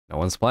No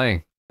one's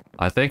playing.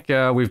 I think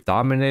we've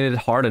dominated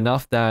hard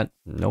enough that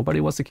nobody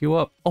wants to queue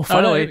up. Oh,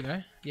 finally, there we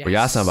go. Yes. we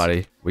got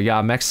somebody. We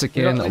got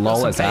Mexican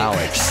lol as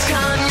Alex.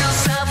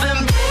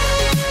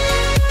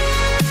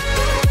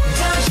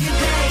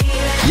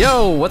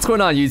 Yo, what's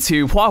going on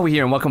YouTube? Huahwi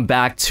here and welcome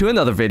back to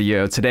another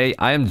video. Today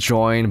I am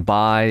joined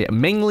by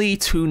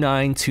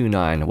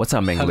Mingly2929. What's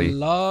up, Mingly?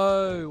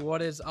 Hello,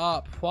 what is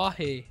up?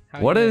 Huahwi.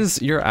 What is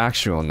your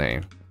actual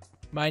name?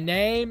 My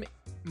name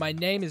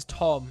is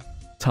Tom.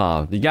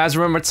 Tom. You guys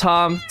remember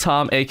Tom?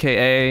 Tom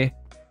aka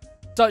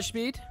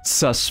Suchspeed?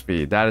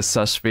 Suchspeed. That is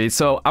Suchspeed.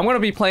 So I'm going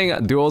to be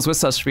playing duels with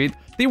Suchspeed,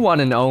 the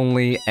one and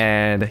only,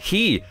 and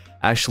he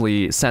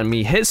actually sent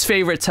me his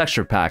favorite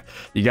texture pack.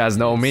 You guys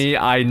know me,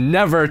 I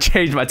never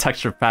change my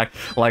texture pack.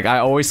 Like, I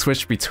always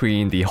switch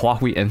between the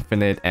Huahwi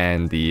Infinite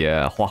and the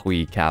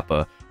Huahwi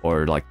Kappa,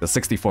 or like the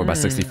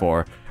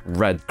 64x64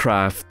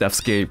 Redcraft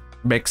Deathscape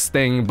mix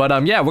thing.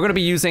 But yeah, we're gonna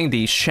be using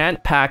the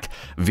Shant Pack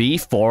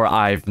V4.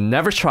 I've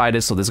never tried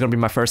it, so this is gonna be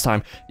my first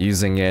time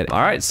using it.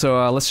 All right,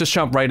 so let's just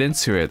jump right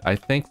into it. I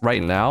think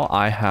right now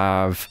I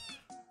have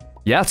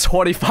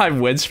 25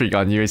 win streak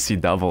on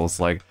UHC doubles.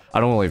 Like, I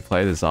don't really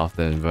play this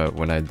often, but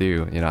when I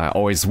do, you know, I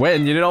always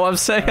win. You know what I'm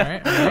saying? All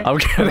right. I'm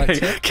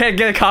kidding. Can't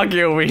get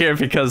cocky over here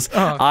because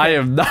I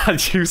am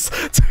not used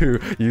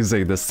to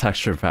using this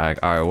texture pack.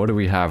 All right, what do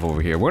we have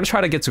over here? We're gonna try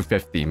to get to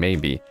 50,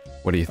 maybe.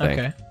 What do you think?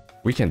 Okay.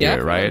 We can do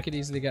it, right? We could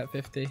easily get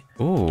 50.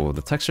 Ooh,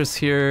 the textures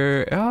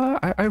here.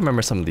 I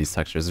remember some of these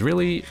textures.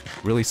 Really,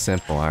 really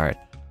simple. All right.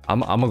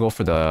 I'm gonna go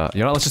for the... You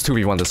know, let's just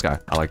 2v1 this guy.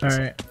 I like this. All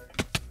right.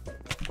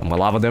 I'm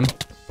gonna lava them.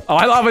 Oh,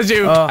 I lava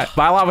you! But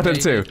I lava him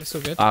too. It's so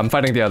good. I'm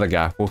fighting the other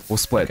guy. We'll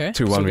split. Okay,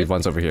 2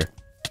 1v1s over here.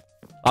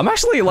 I'm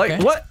actually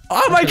like... What?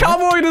 Oh, am I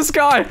comboing this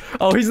guy?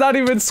 Oh, he's not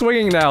even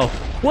swinging now.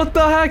 What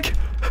the heck?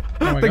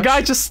 The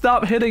guy just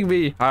stopped hitting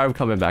me. I'm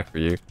coming back for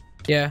you.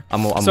 Yeah.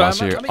 I'm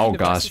watching you. Oh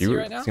gosh,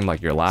 you seem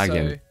like you're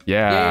lagging. So,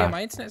 yeah,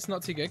 my internet's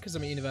not too good because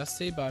I'm at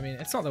university, but I mean,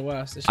 it's not the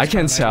worst. It's just I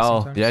can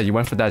tell. Yeah, you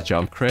went for that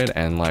jump crit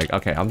and like,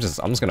 okay, I'm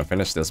just gonna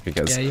finish this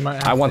because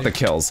I want the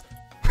kills.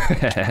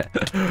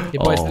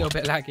 Your boy's a little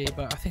bit laggy,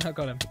 but I think I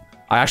got him.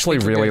 I actually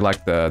really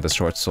like the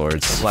short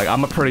swords. Like,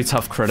 I'm a pretty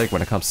tough critic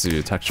when it comes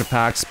to texture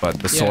packs, but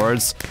the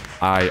swords,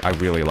 I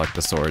really like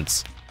the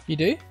swords. You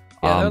do?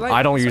 Yeah, like,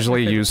 I don't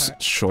usually use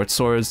short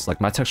swords. Like,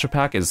 my texture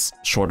pack is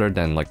shorter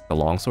than like the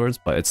long swords,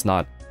 but it's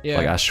not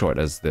like as short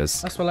as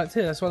this. That's what I like to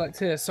hear. That's what I like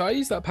to hear. So I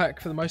use that pack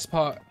for the most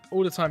part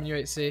all the time in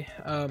UHC.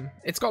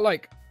 It's got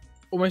like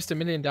almost 1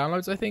 million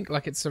downloads, I think.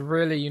 Like, it's a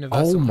really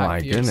universal pack. Oh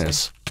my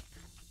goodness.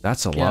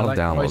 That's a lot of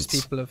downloads. Most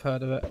people have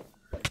heard of it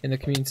in the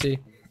community.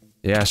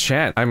 Yeah,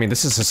 Shant. I mean,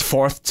 this is his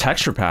 4th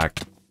texture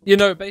pack. You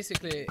know,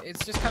 basically,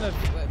 it's just kind of...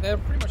 They're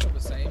pretty much all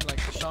the same.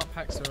 Like, the sharp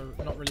packs are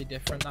not really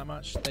different that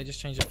much. They just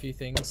change a few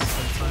things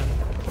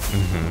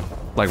sometimes.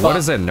 Like, what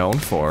is it known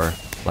for?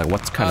 Like,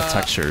 what kind of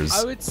textures?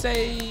 I would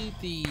say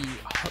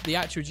the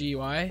actual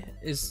GUI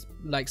is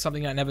like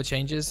something that never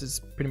changes. It's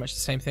pretty much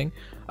the same thing.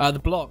 The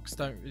blocks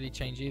don't really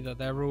change either.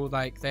 They're all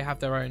like, they have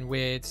their own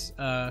weird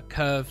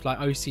curved, like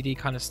OCD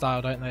kind of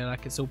style, don't they?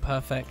 Like, it's all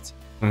perfect.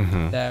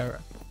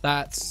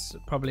 That's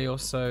probably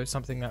also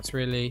something that's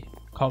really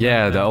common.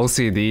 Yeah, the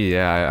OCD.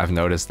 Yeah, I've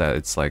noticed that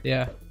it's like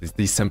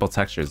these simple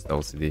textures, the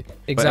OCD.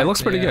 Exactly. But it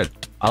looks pretty good.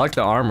 I like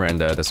the armor and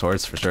the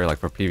swords for sure. Like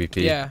for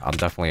PvP, I'm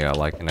definitely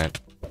liking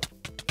it.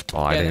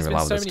 Oh, I didn't even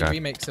love this guy. There's so many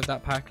remakes of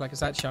that pack. Like,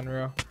 it's actually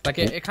unreal. Like,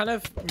 it kind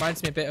of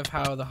reminds me a bit of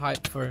how the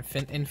hype for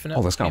Infinite.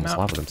 Oh, this guy almost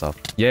lavaed himself.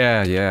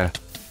 Yeah.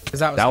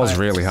 That was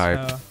really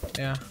hype.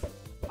 Yeah.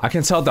 I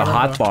can tell the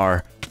hot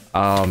bar.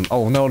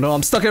 Oh no,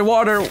 I'm stuck in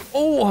water.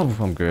 Oh,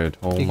 I'm good.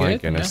 Oh my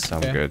goodness, yeah,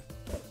 I'm good.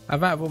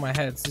 I've out of all my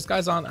heads. These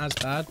guys aren't as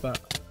bad,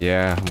 but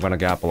yeah, I'm gonna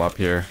gapple up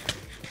here.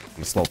 I'm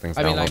gonna slow things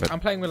down a little bit. I'm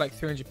playing with like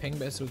 300 ping,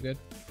 but it's all good.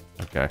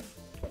 Okay.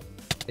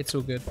 It's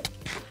all good.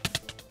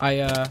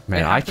 Man,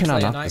 I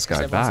cannot knock this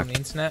guy back. On the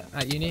internet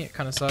at uni, it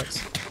kind of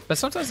sucks. But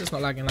sometimes it's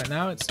not lagging. Like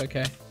now, it's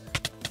okay.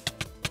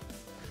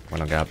 I'm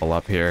gonna gapple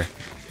up here.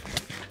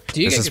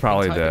 Do you this is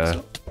probably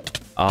the.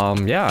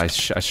 Yeah, I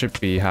should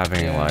be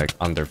having like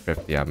under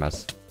 50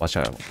 ms. Watch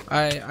out.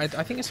 I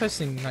think it's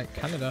hosting like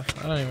Canada.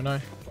 I don't even know.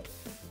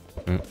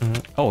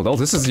 Oh, no,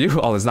 this is you.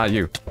 Oh, it's not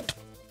you.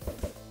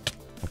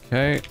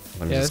 Okay,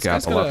 let me just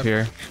gapple up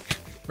here.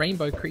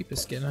 Rainbow creeper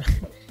skin.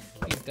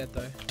 He's dead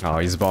though. Oh,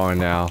 he's balling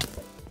now.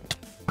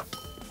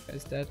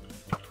 He's dead.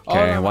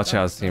 Okay, watch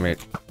out, teammate.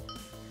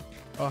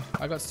 Oh,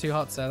 I got 2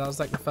 hearts there. That was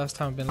like the first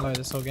time I've been low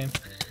this whole game.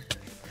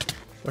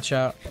 Watch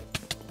out.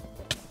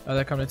 Oh,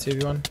 they're coming to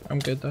 2v1. I'm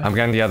good though. I'm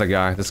getting the other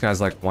guy. This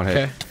guy's like 1 hit.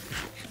 Okay.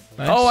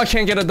 Nice. Oh, I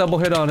can't get a double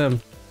hit on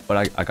him.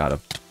 But I got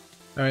him.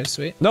 Alright,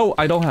 sweet. No,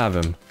 I don't have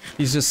him.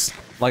 He's just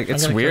like,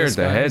 it's weird,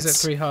 the hits. He's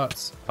at 3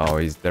 hearts. Oh,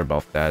 they're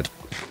both dead.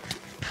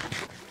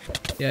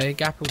 Yeah, he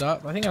gappled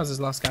up. I think that was his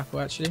last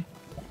gapple actually.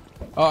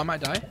 Oh, I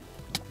might die.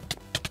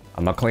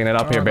 I'm not cleaning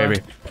up here,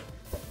 baby.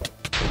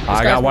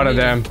 I got one of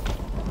them.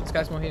 This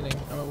guy's more healing.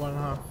 I'm at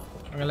 1.5.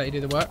 I'm gonna let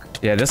you do the work.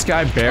 Yeah, this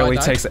guy barely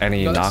takes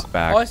any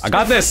knockback. I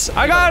got this!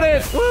 I got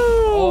it! Woo!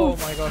 Oh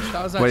my gosh,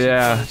 that was actually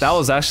close. That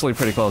was actually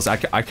pretty close.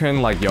 I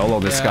couldn't like YOLO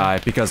this guy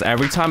because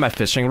every time I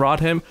fishing rod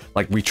him,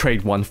 like we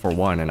trade 1 for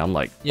 1 and I'm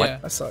like, what? Yeah,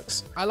 that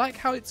sucks. I like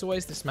how it's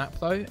always this map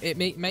though. It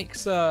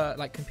makes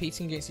like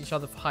competing against each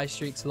other for high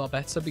streaks a lot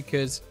better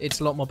because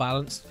it's a lot more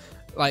balanced.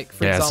 Like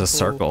for example, it's a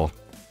circle.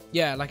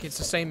 Yeah, like it's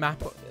the same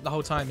map the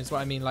whole time is what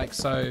I mean. Like,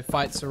 so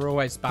fights are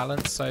always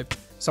balanced, so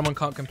someone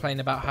can't complain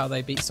about how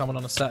they beat someone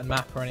on a certain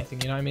map or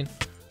anything, you know what I mean?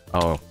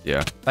 Oh,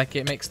 yeah. Like,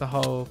 it makes the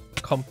whole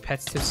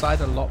competitive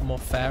side a lot more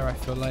fair, I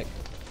feel like.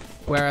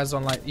 Whereas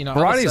on, like, you know,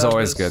 variety is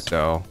always good,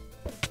 though.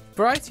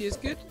 Variety is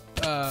good,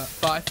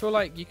 but I feel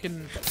like you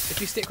can,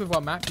 if you stick with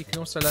one map, you can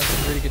also learn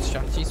some really good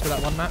strategies for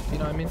that one map, you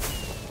know what I mean?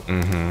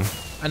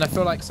 Mm-hmm. And I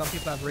feel like some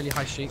people have really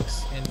high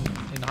streaks in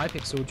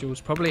Hypixel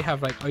duels, probably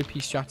have, like, OP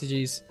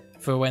strategies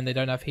for when they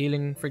don't have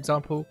healing, for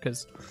example,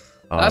 because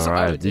that's what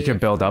I would do. You can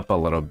build up a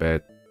little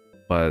bit,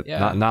 but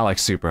not like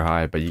super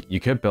high, but you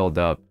could build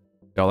up.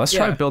 Yo, let's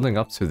try building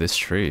up to this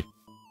tree.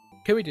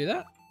 Can we do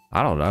that?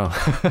 I don't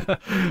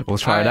know. We'll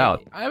try it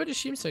out. I would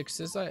assume so, because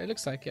it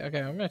looks like it.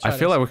 Okay, I'm gonna try I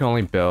feel like we can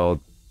only build,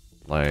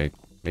 like,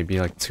 maybe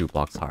like 2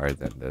 blocks higher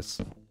than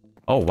this.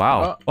 Oh,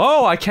 wow.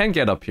 Oh, I can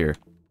get up here.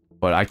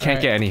 But I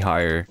can't get any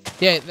higher.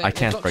 Yeah, I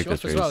can't break the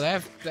trees. Well.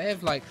 They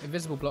have like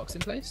invisible blocks in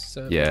place.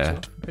 So yeah,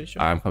 I'm pretty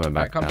sure. I'm coming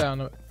back. Come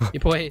down.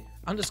 Your boy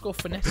 _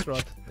 finesse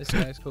rod. This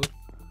guy is called.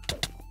 I'm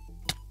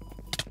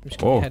just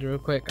gonna head real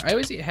quick. I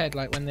always eat head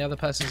like when the other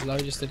person's low,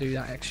 just to do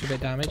that extra bit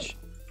of damage.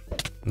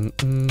 Yeah,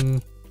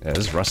 this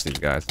is rusty,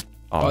 guys.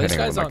 Oh, these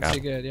guys aren't too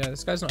good. Yeah,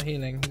 this guy's not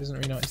healing. He doesn't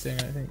really know what he's doing.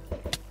 I think.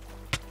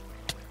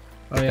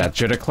 Oh yeah. That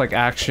jitter click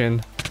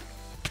action.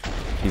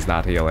 He's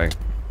not healing.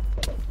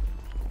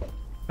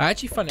 I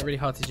actually find it really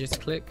hard to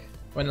just click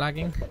when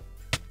lagging.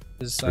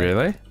 Like,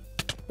 really?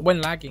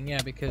 When lagging,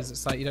 yeah, because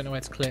it's like you don't know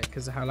where to click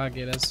because of how laggy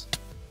it is.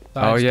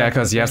 So oh yeah,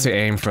 because you have to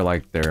aim for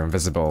like their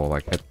invisible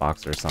like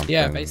hitbox or something.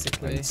 Yeah,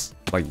 basically. It's,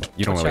 like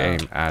you don't really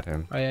aim at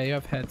him. Oh yeah, you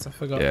have heads. I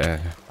forgot. Yeah,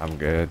 I'm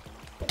good.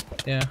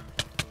 Yeah.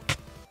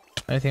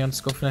 Anything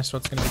 _ finesse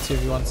rod's gonna be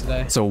 2v1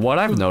 today. So what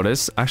I've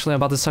noticed actually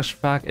about this texture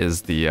pack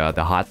is the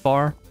hot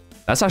bar.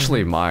 That's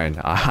actually mine.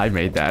 I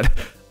made that.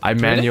 I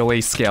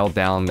manually scaled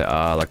down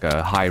like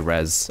a high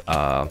res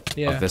of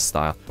this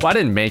style. Well, I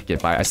didn't make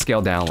it, but I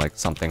scaled down like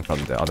something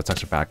from the other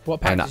texture pack. What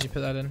pack did you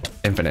put that in?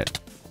 Infinite.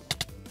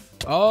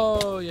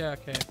 Oh yeah,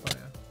 okay. Oh, yeah.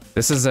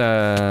 This is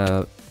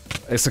a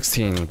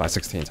 16 by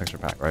 16 texture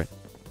pack, right?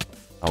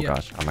 Oh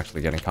gosh, I'm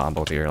actually getting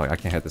comboed here. Like I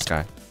can't hit this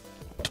guy.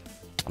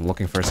 I'm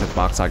looking for his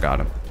hitbox. I got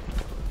him.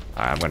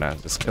 Alright, I'm gonna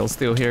just kill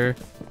steal here.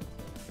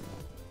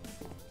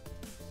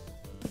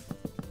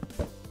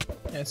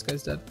 Yeah, this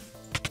guy's dead.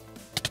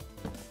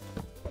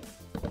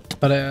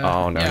 But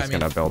oh no, he's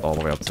gonna build all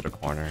the way up to the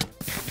corner.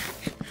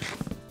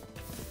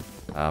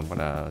 I'm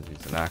gonna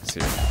use an axe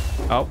here.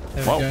 Oh,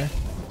 whoa!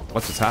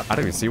 What just happened? I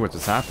didn't even see what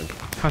just happened.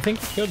 I think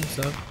he killed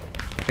himself.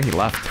 I think he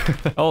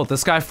left. Oh,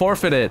 this guy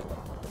forfeited.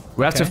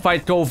 We have to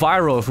fight go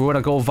viral if we want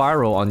to go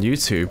viral on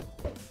YouTube.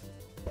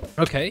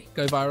 Okay,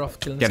 go viral off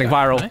killing Getting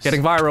viral,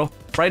 getting viral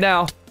right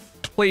now,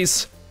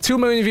 please. 2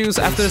 million views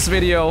after this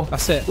video.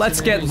 That's it. Let's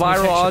get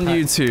viral on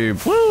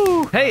YouTube.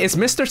 Woo! Hey, it's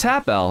Mr.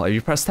 Tapbell. Have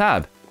you pressed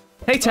tab?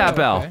 Hey,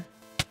 Tapbell. Okay.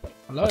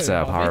 Hello, what's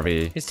up,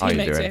 Harvey? His How you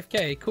teammate's doing?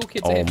 AFK. Cool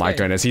kid's AFK. Oh my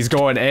goodness, he's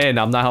going in.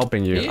 I'm not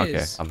helping you. He okay,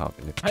 is. I'm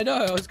helping you. I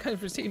know. I was going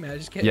for his teammate. I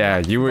just kept. Yeah,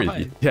 you were.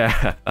 Behind.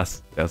 Yeah,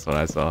 that's what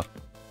I saw.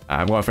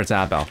 I'm going for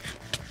Tapbell.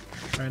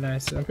 Very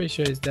nice. I'm pretty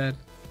sure he's dead.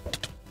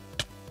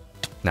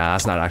 Nah,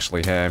 that's not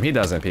actually him. He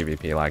doesn't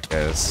PvP like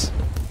this.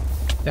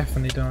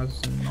 Definitely does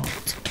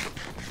not.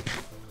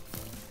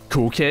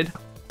 Cool kid.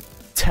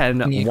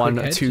 10,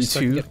 1, 2,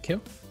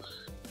 2.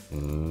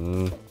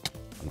 I'm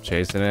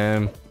chasing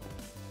him.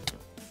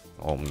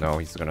 Oh no,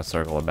 he's gonna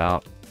circle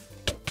about.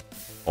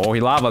 Oh, he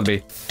lavaed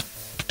me.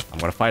 I'm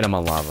gonna fight him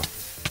on lava.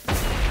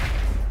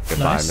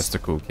 Goodbye,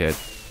 Mr. Cool Kid.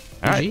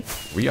 Alright,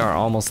 we are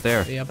almost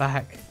there. We are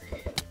back.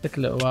 Took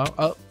a little while.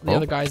 Oh, the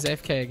other guy's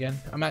AFK again.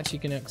 I'm actually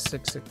gonna...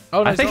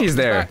 Oh, no, I think he's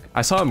there.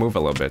 I saw him move a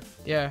little bit.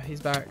 Yeah,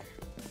 he's back.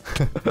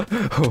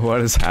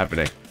 What is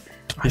happening?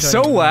 He's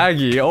so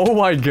laggy. Oh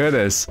my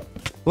goodness.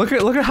 Look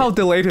at how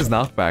delayed his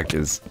knockback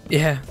is.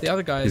 Yeah, the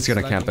other guy. He's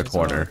gonna camp the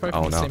corner.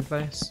 Oh no. Same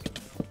place.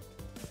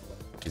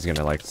 He's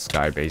gonna like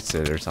sky base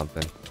it or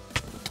something.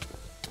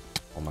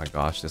 Oh my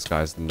gosh, this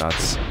guy's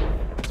nuts.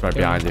 It's right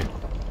behind you.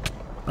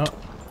 Oh.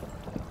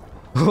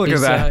 Look at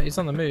that. He's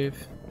on the move.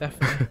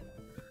 Definitely.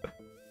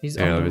 He's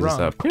yeah, on the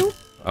run.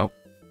 Oh.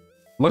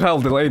 Look how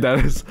delayed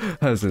that is.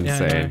 That's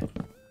insane.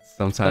 Yeah,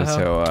 sometimes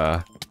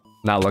he'll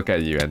not look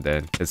at you and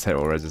then his hit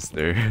will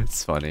register.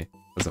 It's funny.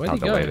 Because of how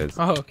delayed it is.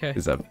 Oh, okay.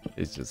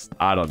 He's just,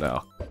 I don't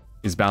know.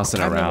 He's bouncing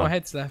around. I have no more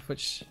heads left,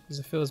 which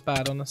feels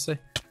bad, honestly.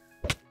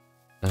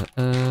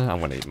 I'm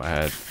gonna eat my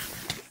head.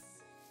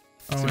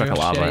 Oh see if I can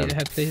lava him. Eat your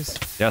head, please.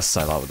 Yes,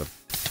 I lava him.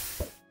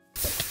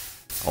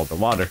 Hold the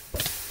water.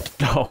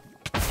 No.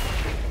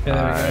 Yeah,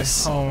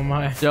 nice. Oh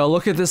my. Yo,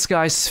 look at this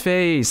guy's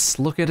face.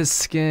 Look at his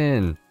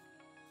skin.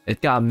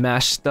 It got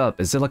mashed up.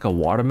 Is it like a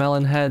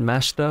watermelon head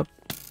mashed up?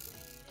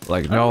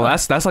 Like, no,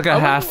 that's like a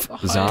half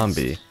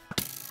zombie.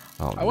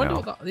 Oh, I wonder no.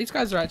 what these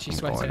guys are actually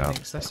sweating, I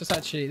think. So let's just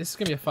actually... This is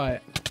going to be a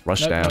fight.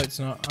 Rush nope, down. No, it's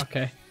not.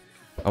 Okay.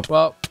 Oh.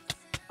 Well,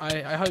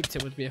 I hoped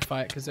it would be a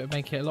fight because it would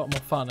make it a lot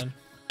more fun. And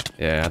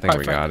Yeah, I think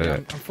we got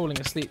it. I'm falling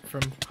asleep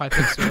from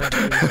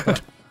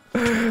Hypixel.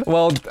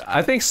 Well,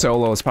 I think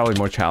solo is probably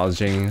more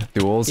challenging.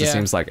 Duels, it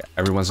seems like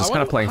everyone's just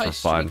kind of playing for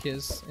fun.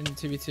 Is in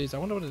 2v2s. I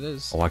wonder what it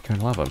is. Oh, I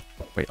couldn't love him.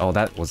 Wait, oh,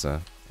 that was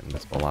a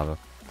invisible lava.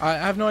 I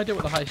have no idea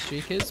what the high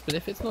streak is, but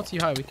if it's not too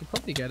high, we could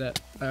probably get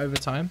it over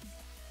time.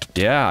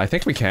 Yeah, I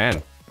think we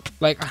can.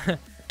 Like, I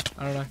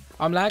don't know.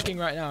 I'm lagging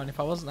right now, and if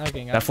I wasn't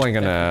lagging, Definitely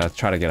gonna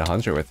try to get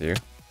 100 with you.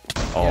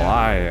 Oh, yeah,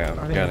 I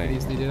am getting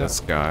this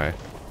guy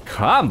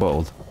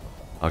comboed.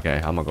 Okay,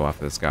 I'm gonna go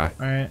after this guy.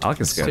 Alright, I like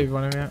his skin.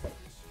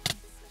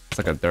 It's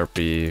like a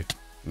derpy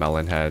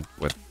melon head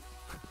with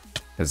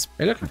his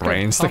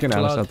brain sticking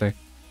out or something.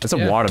 It's a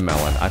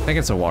watermelon. I think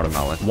it's a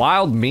watermelon.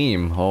 Wild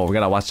meme. Oh, we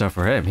gotta watch out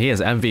for him. He is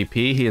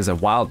MVP. He is a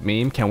wild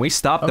meme. Can we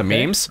stop the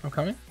memes? I'm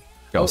coming.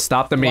 Go,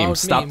 stop the meme.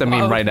 Stop the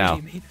meme right now.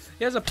 He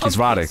has a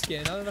pumpkin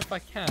skin. I don't know if I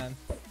can.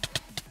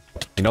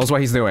 He knows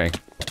what he's doing.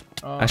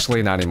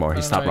 Actually, not anymore.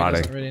 He stopped rotting.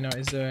 He doesn't really know what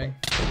he's doing.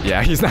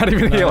 Yeah, he's not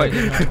even healing.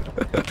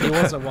 He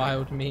was a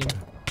wild meme.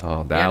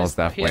 Oh, that was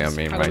definitely a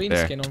meme right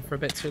there. Skin on for a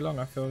bit too long,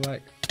 I feel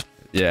like.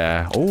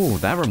 Yeah. Oh,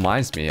 that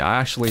reminds me. I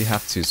actually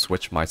have to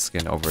switch my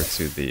skin over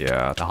to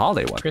the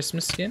holiday one.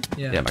 Christmas skin?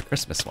 Yeah. Yeah, my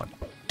Christmas one.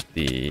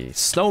 The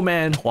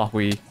Snowman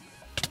Huahwi.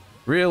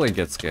 Really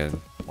good skin.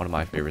 One of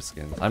my favorite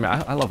skins. I mean,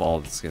 I love all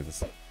the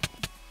skins.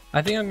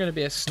 I think I'm gonna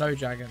be a snow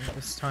dragon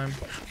this time.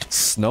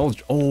 Snow?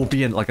 Oh,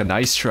 being like a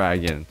nice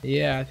dragon.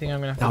 Yeah, I think I'm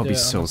gonna have to do it. That would be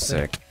so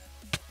sick.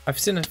 I've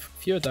seen a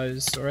few of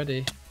those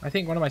already. I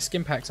think one of my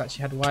skin packs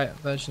actually had a white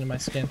version of my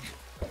skin.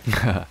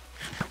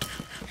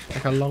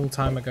 Like a long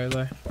time ago,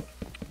 though.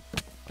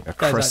 A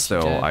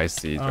crystal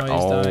icy.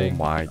 Oh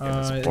my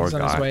goodness, poor he's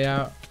on guy. His way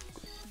out.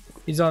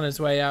 He's on his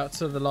way out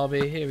to the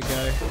lobby. Here we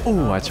go.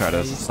 Oh, I tried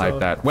to snipe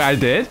that. Wait, I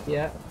did?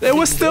 Yeah. It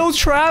was still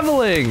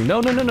traveling.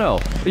 No.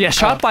 Yeah,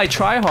 shot by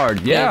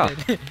tryhard. Yeah.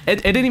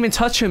 It didn't even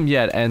touch him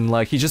yet, and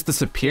like he just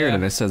disappeared,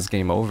 and it says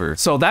game over.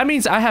 So that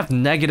means I have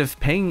negative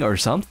ping or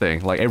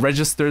something. Like it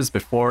registers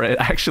before it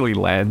actually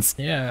lands.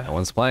 Yeah. No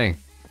one's playing.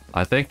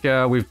 I think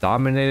we've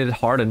dominated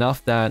hard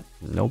enough that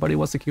nobody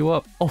wants to queue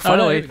up. Oh,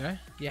 finally.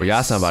 We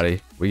got somebody.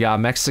 We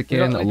got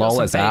Mexican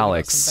lol as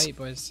Alex. Bait,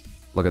 boys.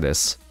 Look at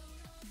this.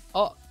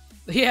 Oh,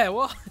 yeah,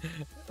 what?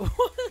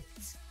 What?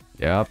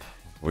 Yep.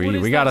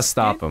 We gotta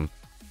stop them.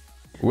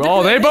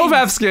 Oh, they both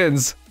have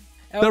skins.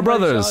 They're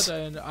brothers.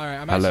 Alright,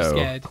 I'm actually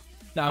scared.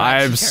 No,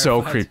 I'm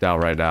so creeped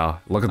out right now.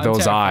 Look at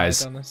those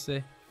eyes.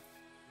 Honestly.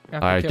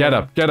 Alright, get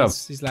up, get up.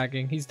 He's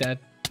lagging. He's dead.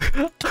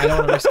 I don't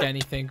want to risk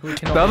anything.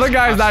 The other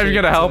guy's not even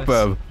gonna help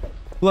him.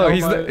 Look,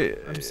 he's.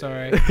 I'm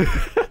sorry.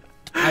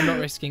 I'm not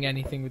risking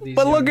anything with these.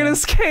 But look at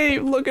his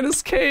cape. Look at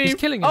his cape. He's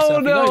killing himself. Oh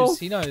no.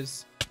 He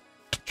knows.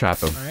 Trap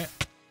him. Alright.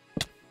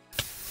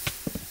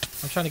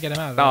 I'm trying to get him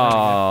out of there.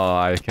 Oh,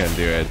 I can't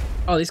do it.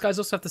 Oh, these guys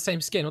also have the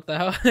same skin. What the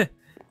hell?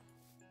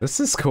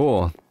 This is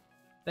cool.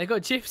 They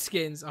got GIF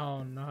skins.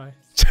 Oh no.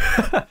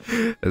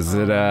 Is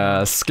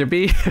it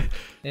Skippy?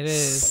 It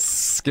is.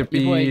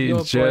 Skippy, your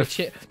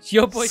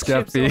boy Skippy.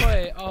 Chips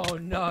away. Oh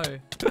no.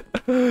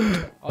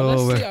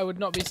 Honestly, I would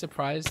not be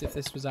surprised if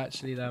this was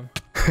actually them.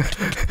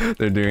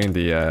 They're doing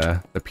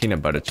the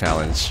peanut butter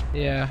challenge.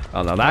 Yeah.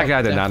 Oh no, that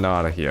guy did not know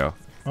how to heal.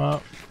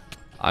 Well,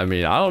 I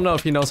mean, I don't know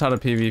if he knows how to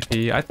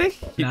PvP. I think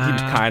he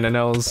kind of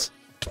knows.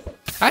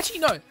 Actually,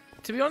 no.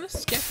 To be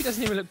honest, Skeppy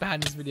doesn't even look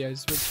bad in his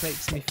videos, which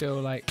makes me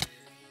feel like...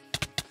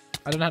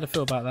 I don't know how to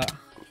feel about that.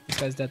 This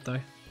guy's dead, though.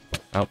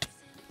 Oh.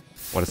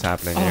 What is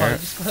happening here? Oh, he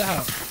just got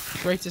out.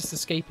 Greatest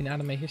escape in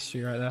anime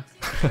history right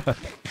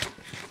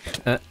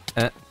there.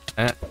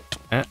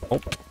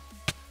 Oh.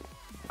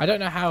 I don't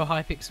know how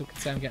Hypixel can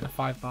say I'm getting a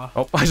 5-bar.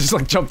 Oh, I just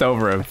like jumped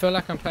over him. I feel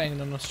like I'm playing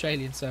on an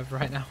Australian server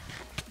right now.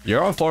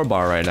 You're on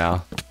 4-bar right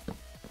now.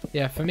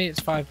 Yeah, for me it's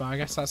 5-bar. I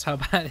guess that's how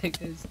bad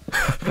it is.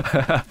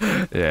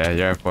 Yeah,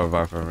 you're on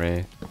 4-bar for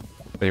me.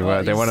 They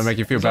want to make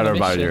you feel better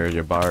about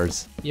your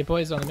bars. Your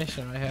boy's on a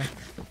mission right here.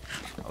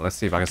 Let's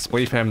see if I can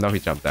spleef him. No, he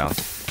jumped down.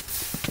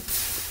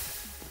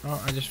 Oh,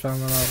 I just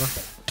found the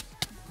lava.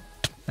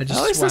 At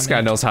least this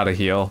guy knows how to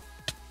heal.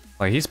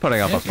 Like, he's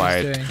putting up a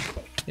fight.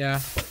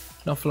 Yeah.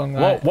 Not for long.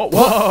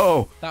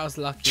 Whoa! That was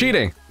lucky.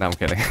 Cheating! No, I'm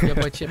kidding. Your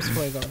boy Chips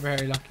boy got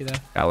very lucky there.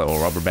 Got a little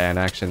rubber band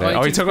action there.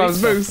 Oh, he took off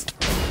his boost.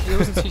 He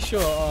wasn't too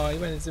sure. Oh, he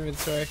went into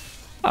inventory.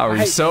 Oh,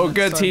 he's so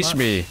good. Teach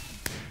me.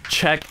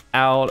 Check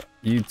out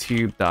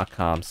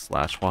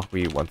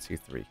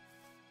youtube.com/Huahwi123.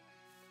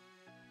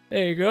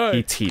 There you go.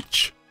 He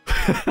teach.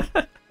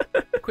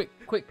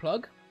 Quick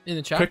plug in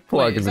the chat. Quick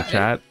plug in the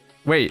chat.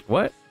 Wait,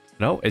 what?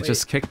 No, it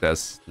just kicked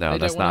us. No,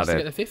 that's not it. They don't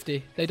want us to get the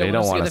 50. They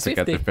don't want us to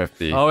get the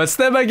 50. Oh, it's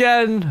them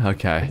again.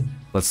 Okay,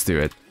 let's do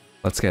it.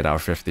 Let's get our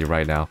 50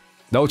 right now.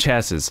 No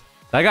chances.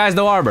 That guy's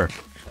no armor.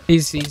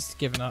 He's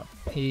given up.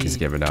 He's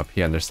given up.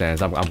 He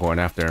understands. I'm going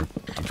after him.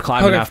 I'm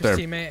climbing after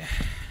him. Teammate.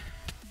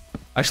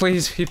 Actually,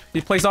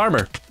 he plays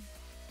armor.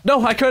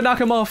 No, I couldn't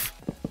knock him off.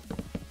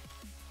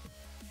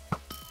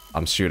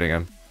 I'm shooting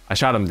him. I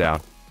shot him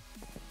down.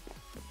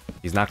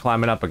 He's not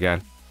climbing up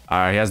again.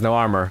 Alright, he has no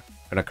armor.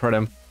 Gonna crit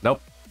him.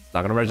 Nope. It's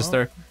not gonna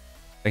register.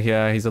 I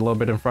think he's a little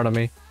bit in front of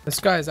me. This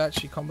guy is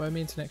actually comboing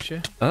me into next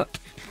year.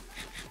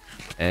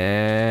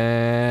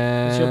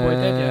 And... Is your boy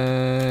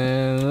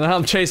dead yet?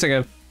 I'm chasing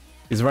him.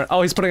 He's running.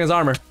 Oh, he's putting his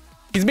armor.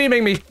 He's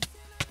beaming me.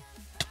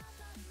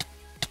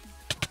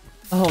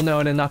 Oh no,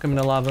 I didn't knock him in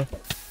the lava.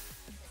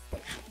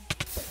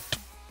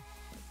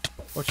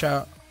 Watch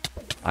out.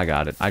 I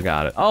got it. I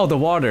got it. Oh, the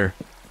water.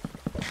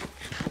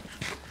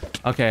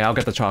 Okay, I'll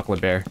get the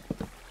chocolate bear.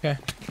 Okay.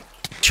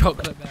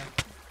 Chocolate bear.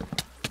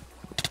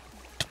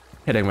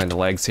 Hitting him in the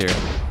legs here.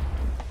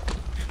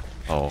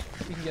 Oh.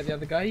 You can get the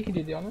other guy. You can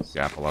do the honors.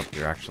 Yeah, pull up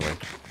here, actually.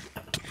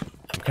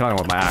 I'm killing him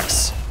with my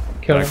axe.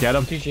 Kill Did him. I get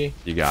him? GG.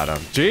 You got him.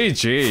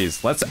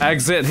 GG's. Let's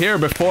exit here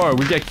before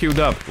we get queued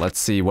up. Let's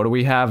see. What do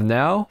we have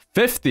now?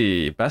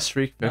 50. Best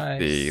streak 50.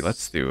 Nice.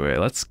 Let's do it.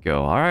 Let's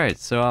go. All right.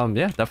 So,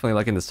 yeah, definitely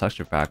liking this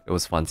texture pack. It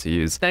was fun to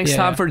use. Thanks, Yeah.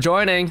 Tom, for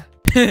joining.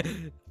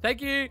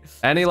 Thank you.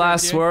 Any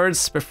last you.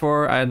 words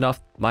before I end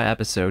off my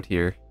episode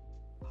here?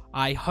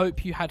 I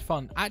hope you had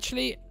fun.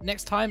 Actually,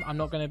 next time I'm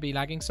not going to be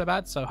lagging so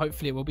bad, so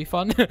hopefully it will be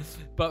fun.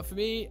 But for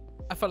me,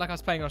 I felt like I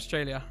was playing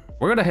Australia.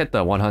 We're going to hit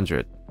the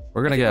 100.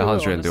 We're going to get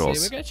 100 in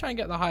duels. We're going to try and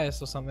get the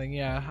highest or something.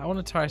 Yeah, I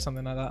want to try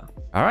something like that.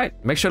 All right.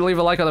 Make sure to leave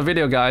a like on the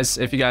video, guys,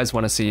 if you guys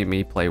want to see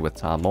me play with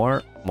Tom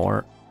more.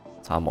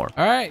 Tom more.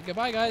 All right.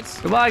 Goodbye, guys.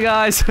 Goodbye,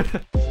 guys.